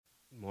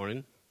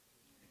Morning.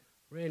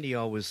 Randy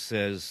always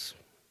says,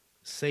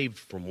 saved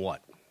from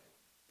what?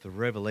 The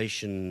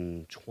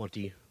Revelation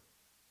 20,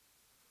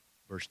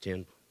 verse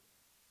 10.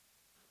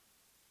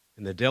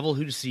 And the devil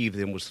who deceived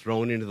them was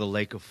thrown into the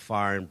lake of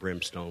fire and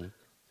brimstone,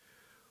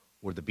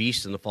 where the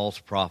beast and the false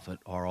prophet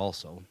are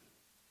also.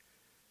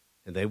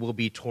 And they will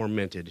be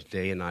tormented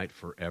day and night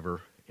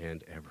forever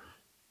and ever.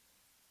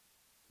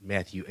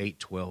 Matthew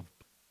 8:12.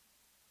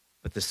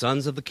 But the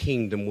sons of the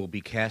kingdom will be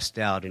cast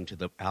out into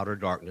the outer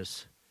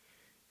darkness.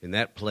 In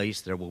that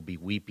place there will be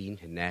weeping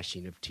and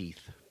gnashing of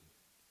teeth.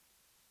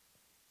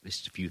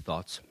 Just a few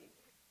thoughts.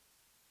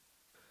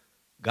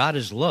 God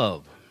is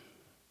love.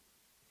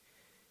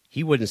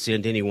 He wouldn't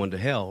send anyone to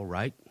hell,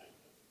 right?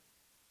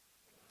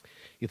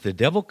 If the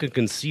devil can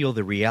conceal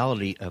the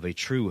reality of a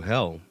true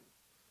hell,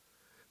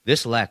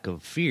 this lack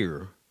of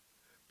fear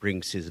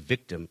brings his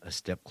victim a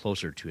step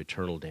closer to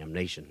eternal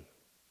damnation.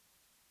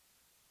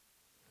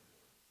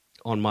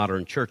 On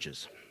modern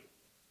churches,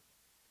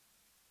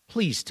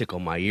 please tickle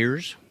my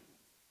ears.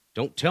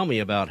 Don't tell me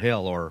about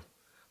hell or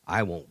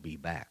I won't be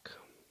back.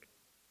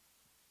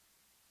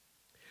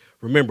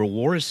 Remember,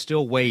 war is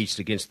still waged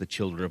against the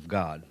children of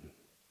God.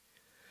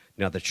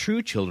 Now, the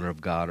true children of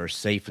God are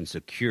safe and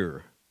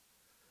secure,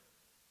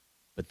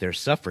 but their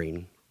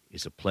suffering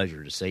is a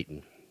pleasure to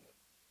Satan.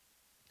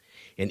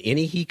 And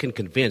any he can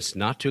convince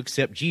not to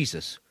accept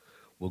Jesus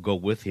will go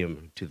with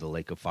him to the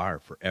lake of fire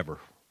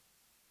forever.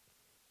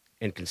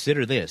 And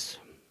consider this,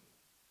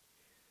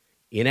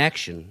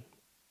 inaction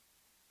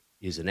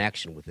is an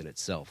action within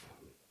itself.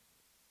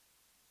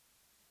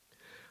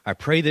 I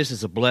pray this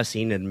is a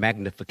blessing and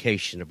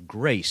magnification of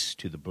grace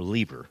to the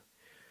believer,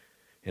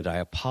 and I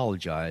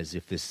apologize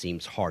if this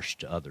seems harsh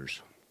to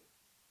others.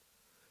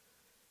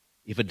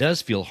 If it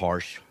does feel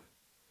harsh,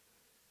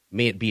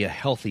 may it be a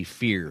healthy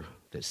fear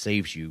that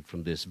saves you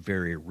from this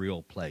very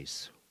real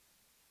place.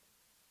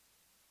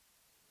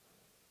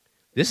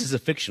 This is a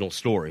fictional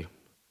story,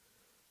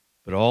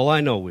 but all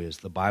I know is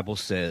the Bible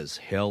says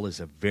hell is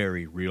a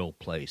very real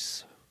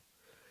place,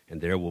 and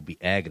there will be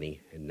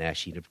agony and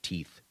gnashing of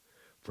teeth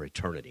for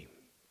eternity.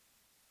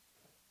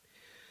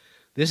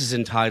 This is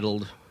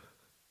entitled,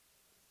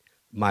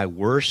 My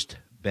Worst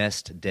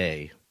Best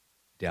Day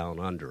Down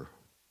Under,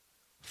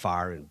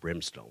 Fire and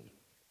Brimstone.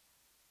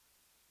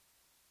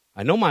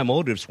 I know my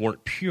motives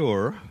weren't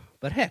pure,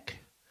 but heck,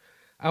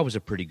 I was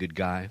a pretty good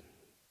guy.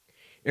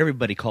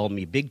 Everybody called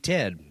me Big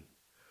Ted,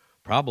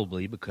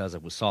 probably because I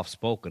was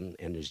soft-spoken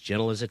and as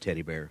gentle as a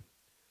teddy bear.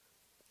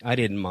 I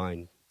didn't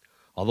mind,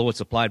 although it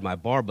supplied my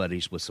bar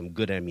buddies with some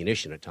good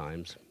ammunition at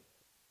times.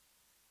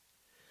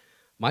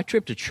 My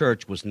trip to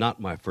church was not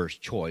my first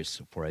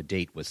choice for a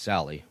date with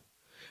Sally,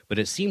 but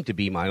it seemed to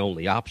be my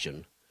only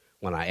option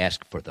when I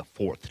asked for the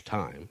fourth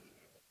time.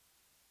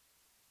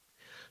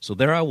 So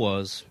there I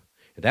was,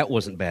 and that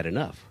wasn't bad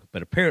enough,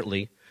 but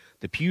apparently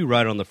the pew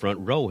right on the front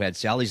row had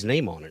Sally's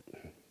name on it.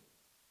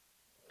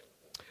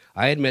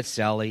 I had met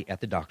Sally at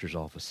the doctor's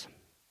office.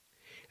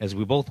 As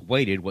we both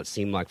waited what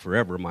seemed like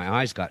forever, my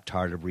eyes got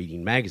tired of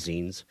reading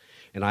magazines,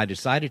 and I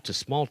decided to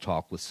small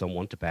talk with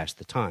someone to pass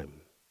the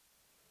time.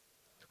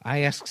 I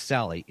asked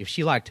Sally if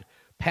she liked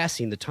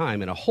passing the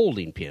time in a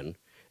holding pen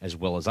as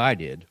well as I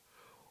did,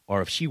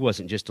 or if she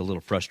wasn't just a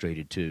little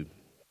frustrated too.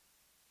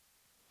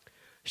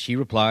 She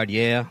replied,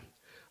 yeah,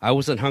 I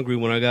wasn't hungry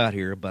when I got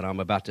here, but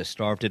I'm about to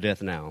starve to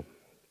death now.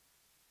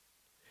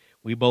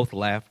 We both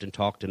laughed and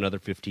talked another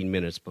 15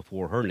 minutes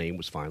before her name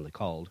was finally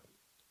called.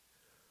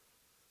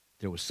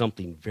 There was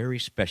something very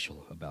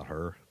special about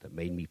her that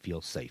made me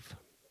feel safe.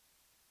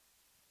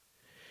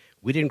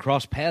 We didn't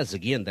cross paths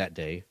again that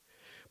day,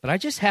 but I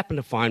just happened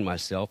to find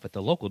myself at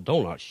the local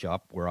donut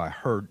shop where I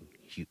heard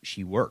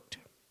she worked.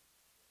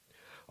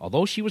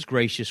 Although she was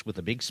gracious with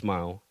a big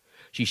smile,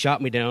 she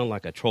shot me down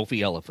like a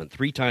trophy elephant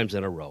 3 times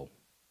in a row.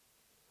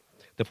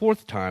 The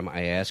fourth time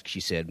I asked, she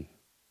said,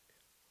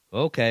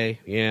 okay,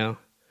 yeah,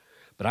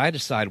 but I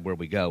decide where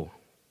we go.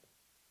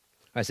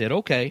 I said,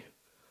 okay,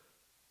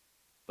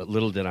 but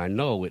little did I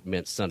know it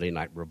meant Sunday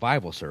night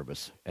revival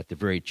service at the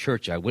very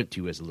church I went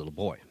to as a little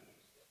boy.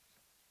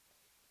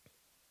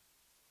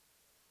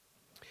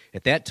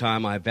 At that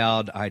time, I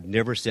vowed I'd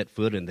never set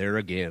foot in there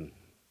again.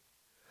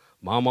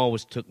 Mom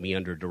always took me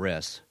under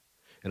duress,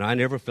 and I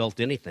never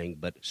felt anything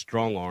but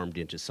strong-armed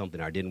into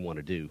something I didn't want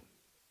to do.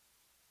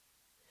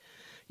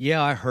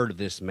 Yeah, I heard of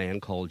this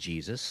man called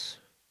Jesus,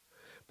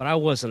 but I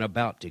wasn't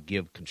about to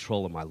give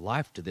control of my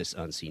life to this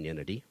unseen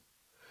entity.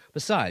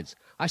 Besides,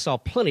 I saw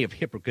plenty of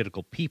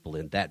hypocritical people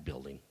in that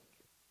building.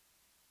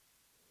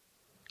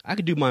 I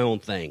could do my own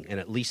thing and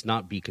at least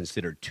not be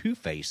considered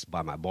two-faced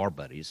by my bar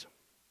buddies.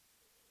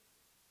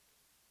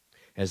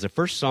 As the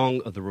first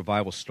song of the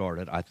revival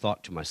started, I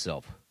thought to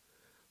myself,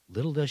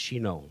 little does she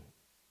know,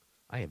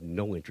 I have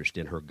no interest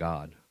in her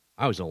God.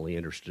 I was only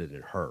interested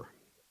in her.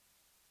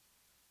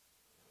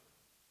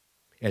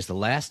 As the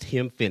last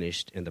hymn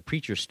finished and the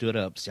preacher stood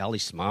up, Sally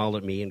smiled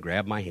at me and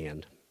grabbed my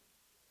hand.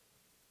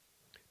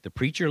 The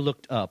preacher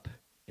looked up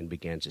and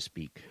began to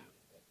speak.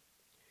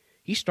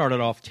 He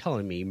started off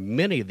telling me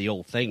many of the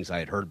old things I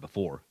had heard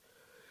before.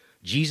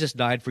 Jesus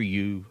died for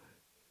you.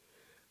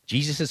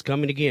 Jesus is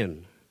coming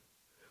again.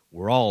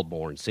 We're all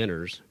born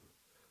sinners.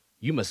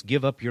 You must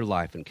give up your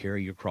life and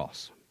carry your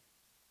cross.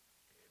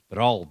 But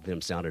all of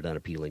them sounded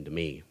unappealing to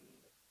me.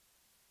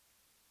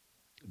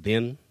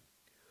 Then,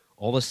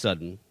 all of a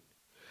sudden,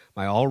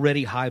 my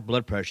already high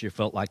blood pressure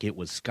felt like it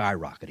was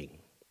skyrocketing.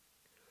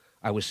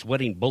 I was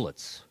sweating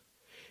bullets,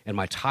 and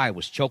my tie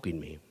was choking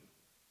me.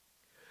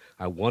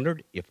 I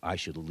wondered if I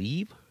should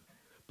leave,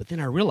 but then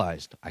I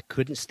realized I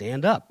couldn't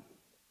stand up.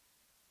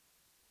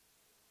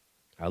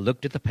 I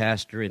looked at the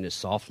pastor, and his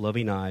soft,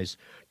 loving eyes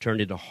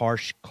turned into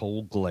harsh,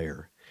 cold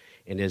glare.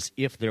 And as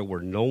if there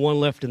were no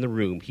one left in the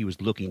room, he was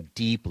looking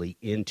deeply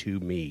into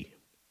me.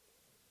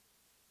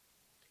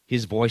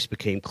 His voice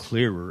became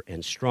clearer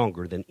and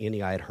stronger than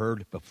any I had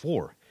heard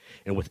before.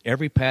 And with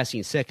every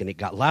passing second, it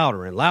got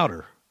louder and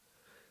louder.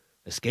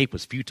 Escape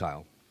was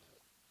futile.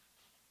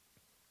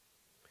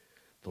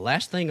 The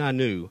last thing I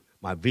knew,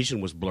 my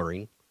vision was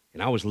blurring,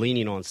 and I was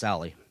leaning on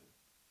Sally.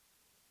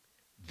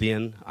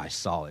 Then I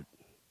saw it.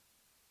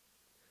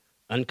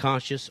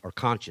 Unconscious or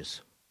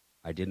conscious,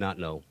 I did not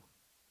know.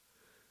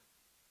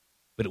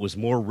 But it was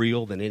more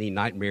real than any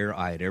nightmare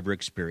I had ever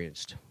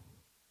experienced.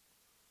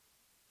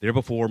 There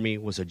before me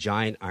was a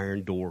giant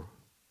iron door.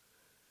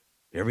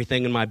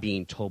 Everything in my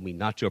being told me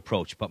not to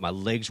approach, but my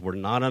legs were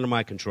not under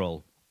my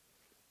control.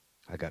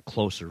 I got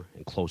closer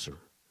and closer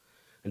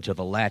until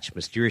the latch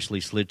mysteriously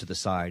slid to the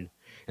side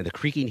and the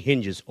creaking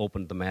hinges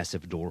opened the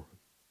massive door.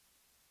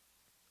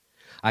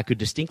 I could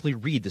distinctly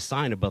read the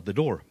sign above the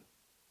door.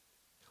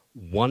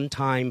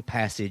 One-time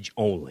passage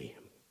only.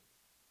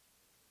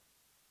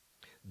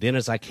 Then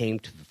as I came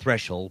to the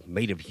threshold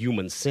made of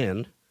human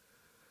sin,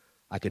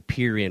 I could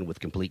peer in with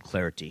complete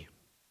clarity.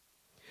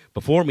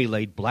 Before me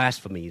lay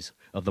blasphemies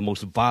of the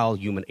most vile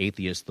human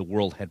atheist the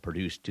world had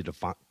produced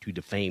to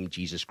defame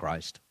Jesus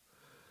Christ.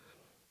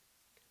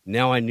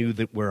 Now I knew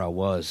that where I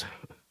was,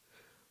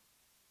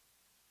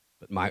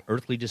 but my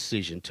earthly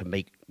decision to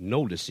make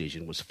no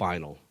decision was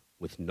final,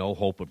 with no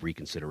hope of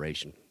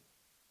reconsideration.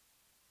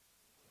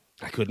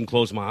 I couldn't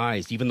close my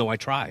eyes, even though I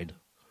tried.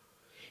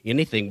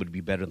 Anything would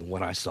be better than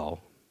what I saw.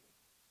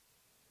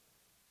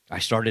 I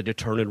started to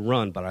turn and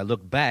run, but I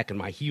looked back and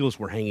my heels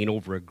were hanging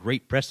over a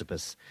great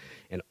precipice,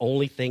 and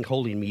only thing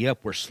holding me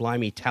up were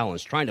slimy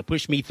talons trying to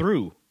push me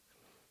through.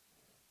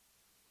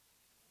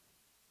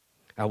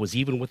 I was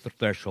even with the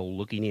threshold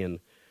looking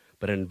in,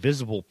 but an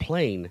invisible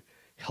plane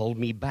held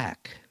me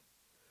back.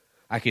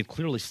 I could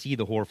clearly see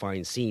the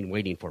horrifying scene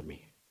waiting for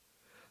me.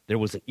 There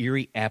was an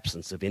eerie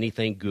absence of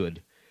anything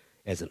good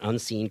as an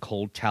unseen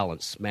cold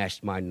talon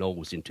smashed my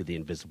nose into the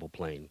invisible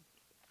plane.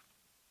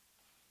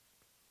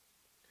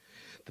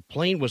 The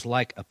plane was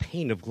like a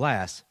pane of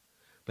glass,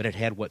 but it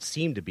had what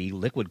seemed to be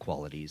liquid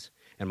qualities,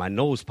 and my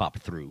nose popped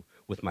through,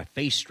 with my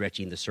face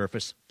stretching the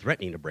surface,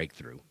 threatening to break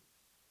through.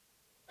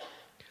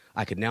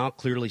 I could now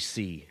clearly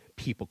see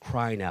people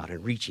crying out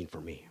and reaching for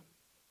me.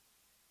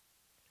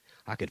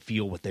 I could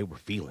feel what they were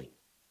feeling.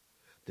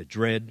 The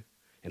dread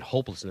and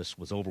hopelessness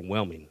was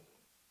overwhelming.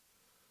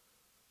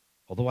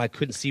 Although I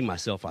couldn't see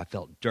myself, I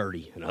felt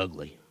dirty and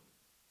ugly.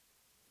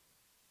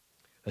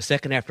 A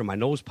second after my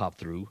nose popped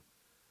through,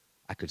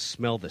 I could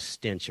smell the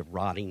stench of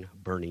rotting,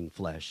 burning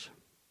flesh.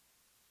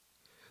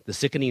 The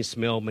sickening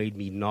smell made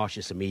me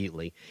nauseous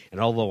immediately, and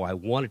although I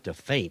wanted to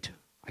faint,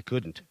 I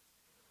couldn't.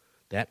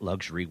 That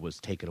luxury was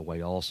taken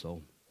away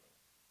also.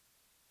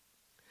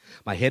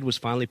 My head was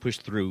finally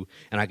pushed through,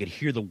 and I could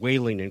hear the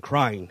wailing and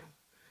crying,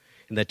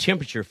 and the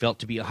temperature felt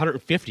to be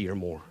 150 or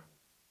more.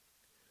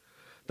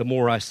 The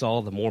more I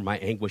saw, the more my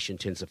anguish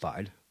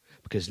intensified,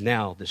 because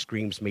now the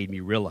screams made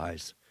me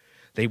realize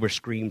they were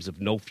screams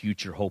of no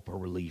future hope or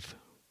relief.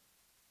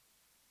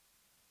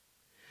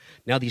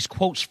 Now these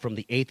quotes from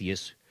the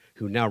atheists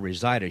who now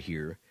resided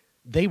here,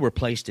 they were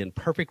placed in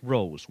perfect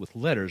rows with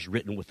letters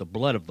written with the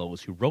blood of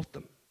those who wrote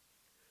them.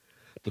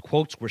 The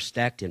quotes were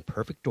stacked in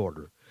perfect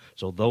order,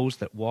 so those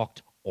that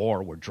walked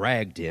or were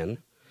dragged in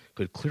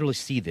could clearly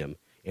see them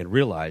and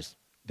realize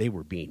they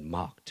were being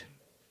mocked.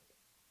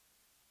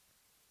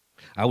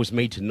 I was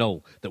made to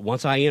know that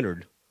once I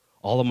entered,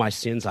 all of my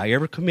sins I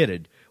ever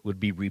committed would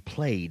be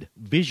replayed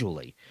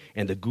visually,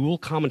 and the ghoul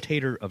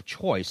commentator of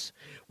choice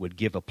would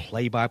give a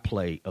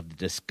play-by-play of the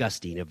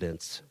disgusting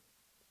events.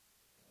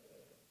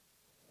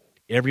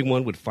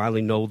 Everyone would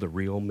finally know the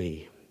real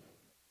me.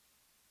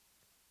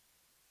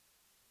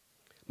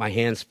 My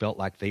hands felt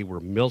like they were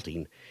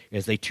melting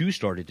as they too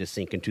started to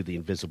sink into the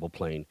invisible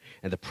plane,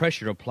 and the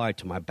pressure applied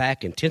to my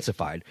back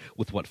intensified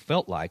with what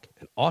felt like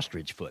an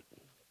ostrich foot.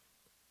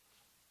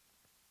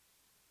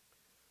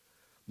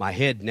 My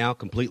head, now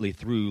completely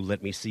through,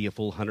 let me see a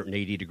full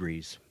 180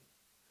 degrees.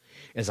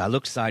 As I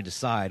looked side to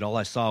side, all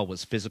I saw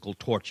was physical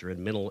torture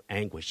and mental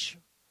anguish.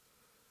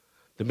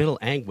 The mental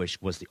anguish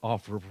was the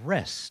offer of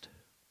rest.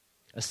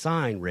 A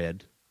sign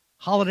read,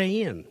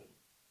 "Holiday Inn,"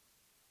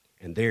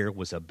 and there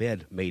was a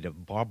bed made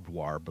of barbed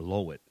wire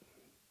below it.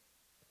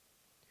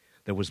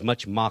 There was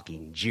much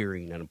mocking,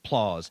 jeering, and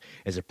applause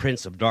as the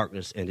prince of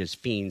darkness and his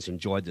fiends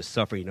enjoyed the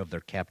suffering of their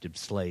captive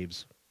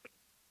slaves.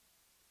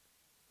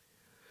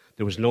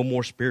 There was no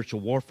more spiritual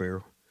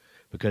warfare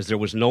because there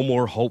was no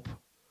more hope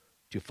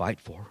to fight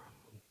for.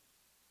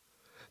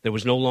 There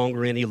was no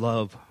longer any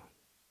love.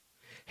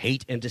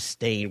 Hate and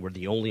disdain were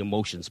the only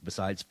emotions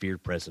besides fear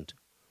present.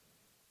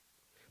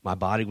 My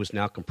body was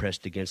now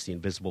compressed against the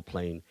invisible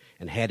plane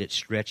and had it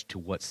stretched to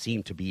what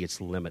seemed to be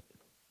its limit.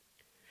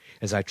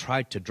 As I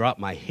tried to drop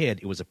my head,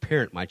 it was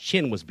apparent my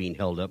chin was being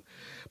held up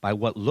by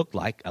what looked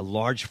like a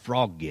large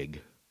frog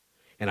gig,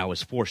 and I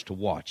was forced to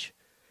watch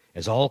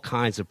as all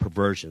kinds of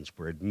perversions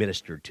were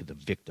administered to the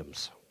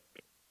victims.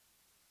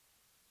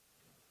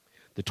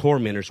 The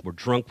tormentors were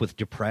drunk with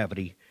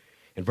depravity,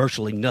 and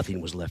virtually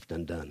nothing was left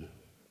undone.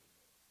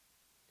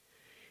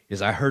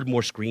 As I heard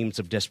more screams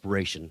of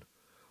desperation,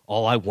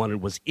 all I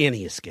wanted was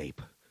any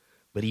escape,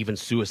 but even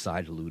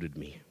suicide eluded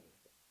me.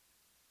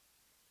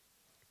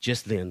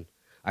 Just then,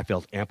 I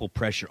felt ample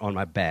pressure on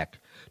my back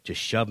to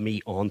shove me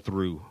on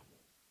through.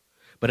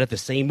 But at the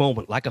same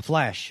moment, like a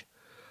flash,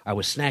 I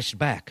was snatched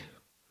back.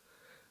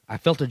 I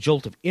felt a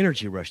jolt of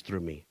energy rush through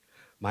me.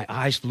 My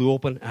eyes flew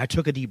open, and I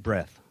took a deep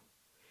breath.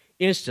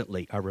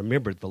 Instantly, I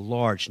remembered the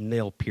large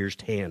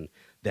nail-pierced hand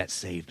that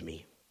saved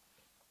me.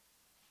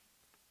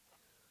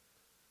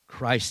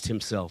 Christ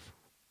himself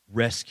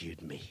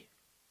rescued me.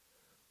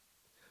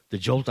 The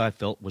jolt I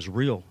felt was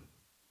real.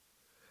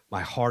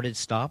 My heart had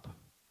stopped,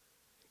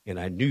 and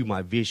I knew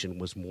my vision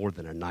was more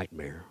than a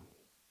nightmare.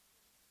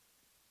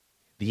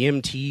 The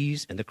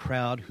MTs and the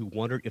crowd who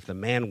wondered if the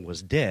man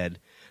was dead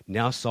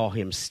now saw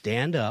him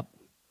stand up,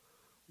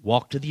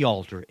 walk to the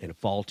altar, and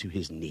fall to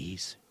his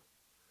knees.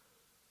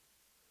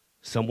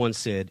 Someone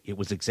said it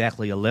was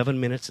exactly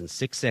 11 minutes and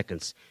 6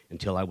 seconds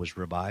until I was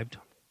revived.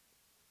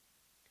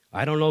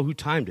 I don't know who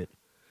timed it,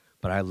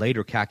 but I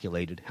later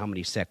calculated how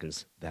many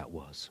seconds that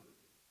was.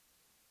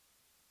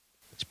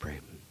 Let's pray.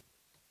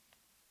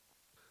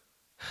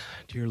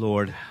 Dear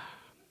Lord,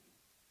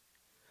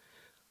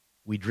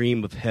 we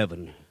dream of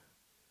heaven,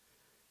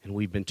 and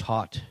we've been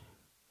taught,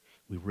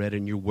 we've read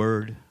in your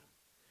word,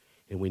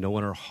 and we know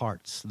in our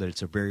hearts that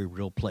it's a very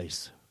real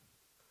place.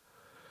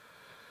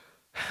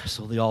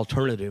 So the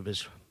alternative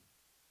is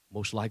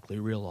most likely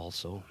real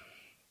also.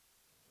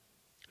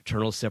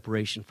 Eternal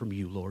separation from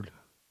you, Lord.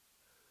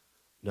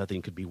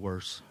 Nothing could be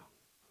worse.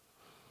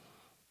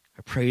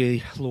 I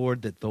pray,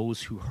 Lord, that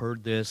those who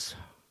heard this,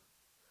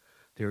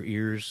 their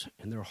ears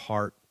and their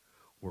heart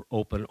were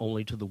open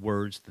only to the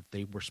words that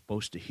they were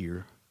supposed to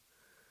hear,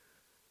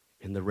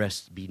 and the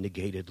rest be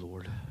negated,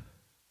 Lord.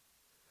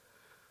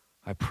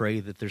 I pray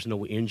that there's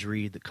no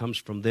injury that comes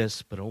from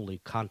this, but only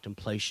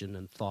contemplation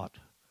and thought,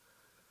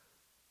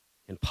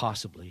 and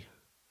possibly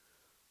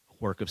a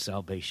work of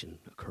salvation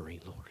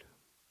occurring, Lord.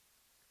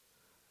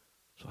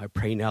 So I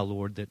pray now,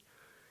 Lord, that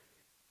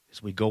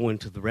as we go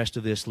into the rest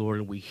of this, Lord,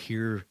 and we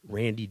hear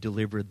Randy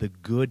deliver the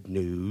good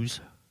news,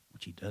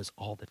 which he does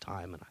all the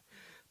time, and I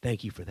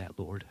thank you for that,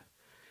 Lord.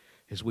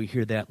 As we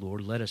hear that,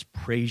 Lord, let us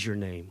praise your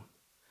name,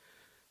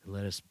 and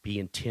let us be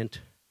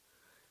intent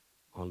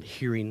on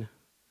hearing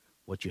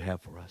what you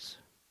have for us.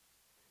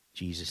 In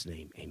Jesus'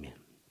 name, amen.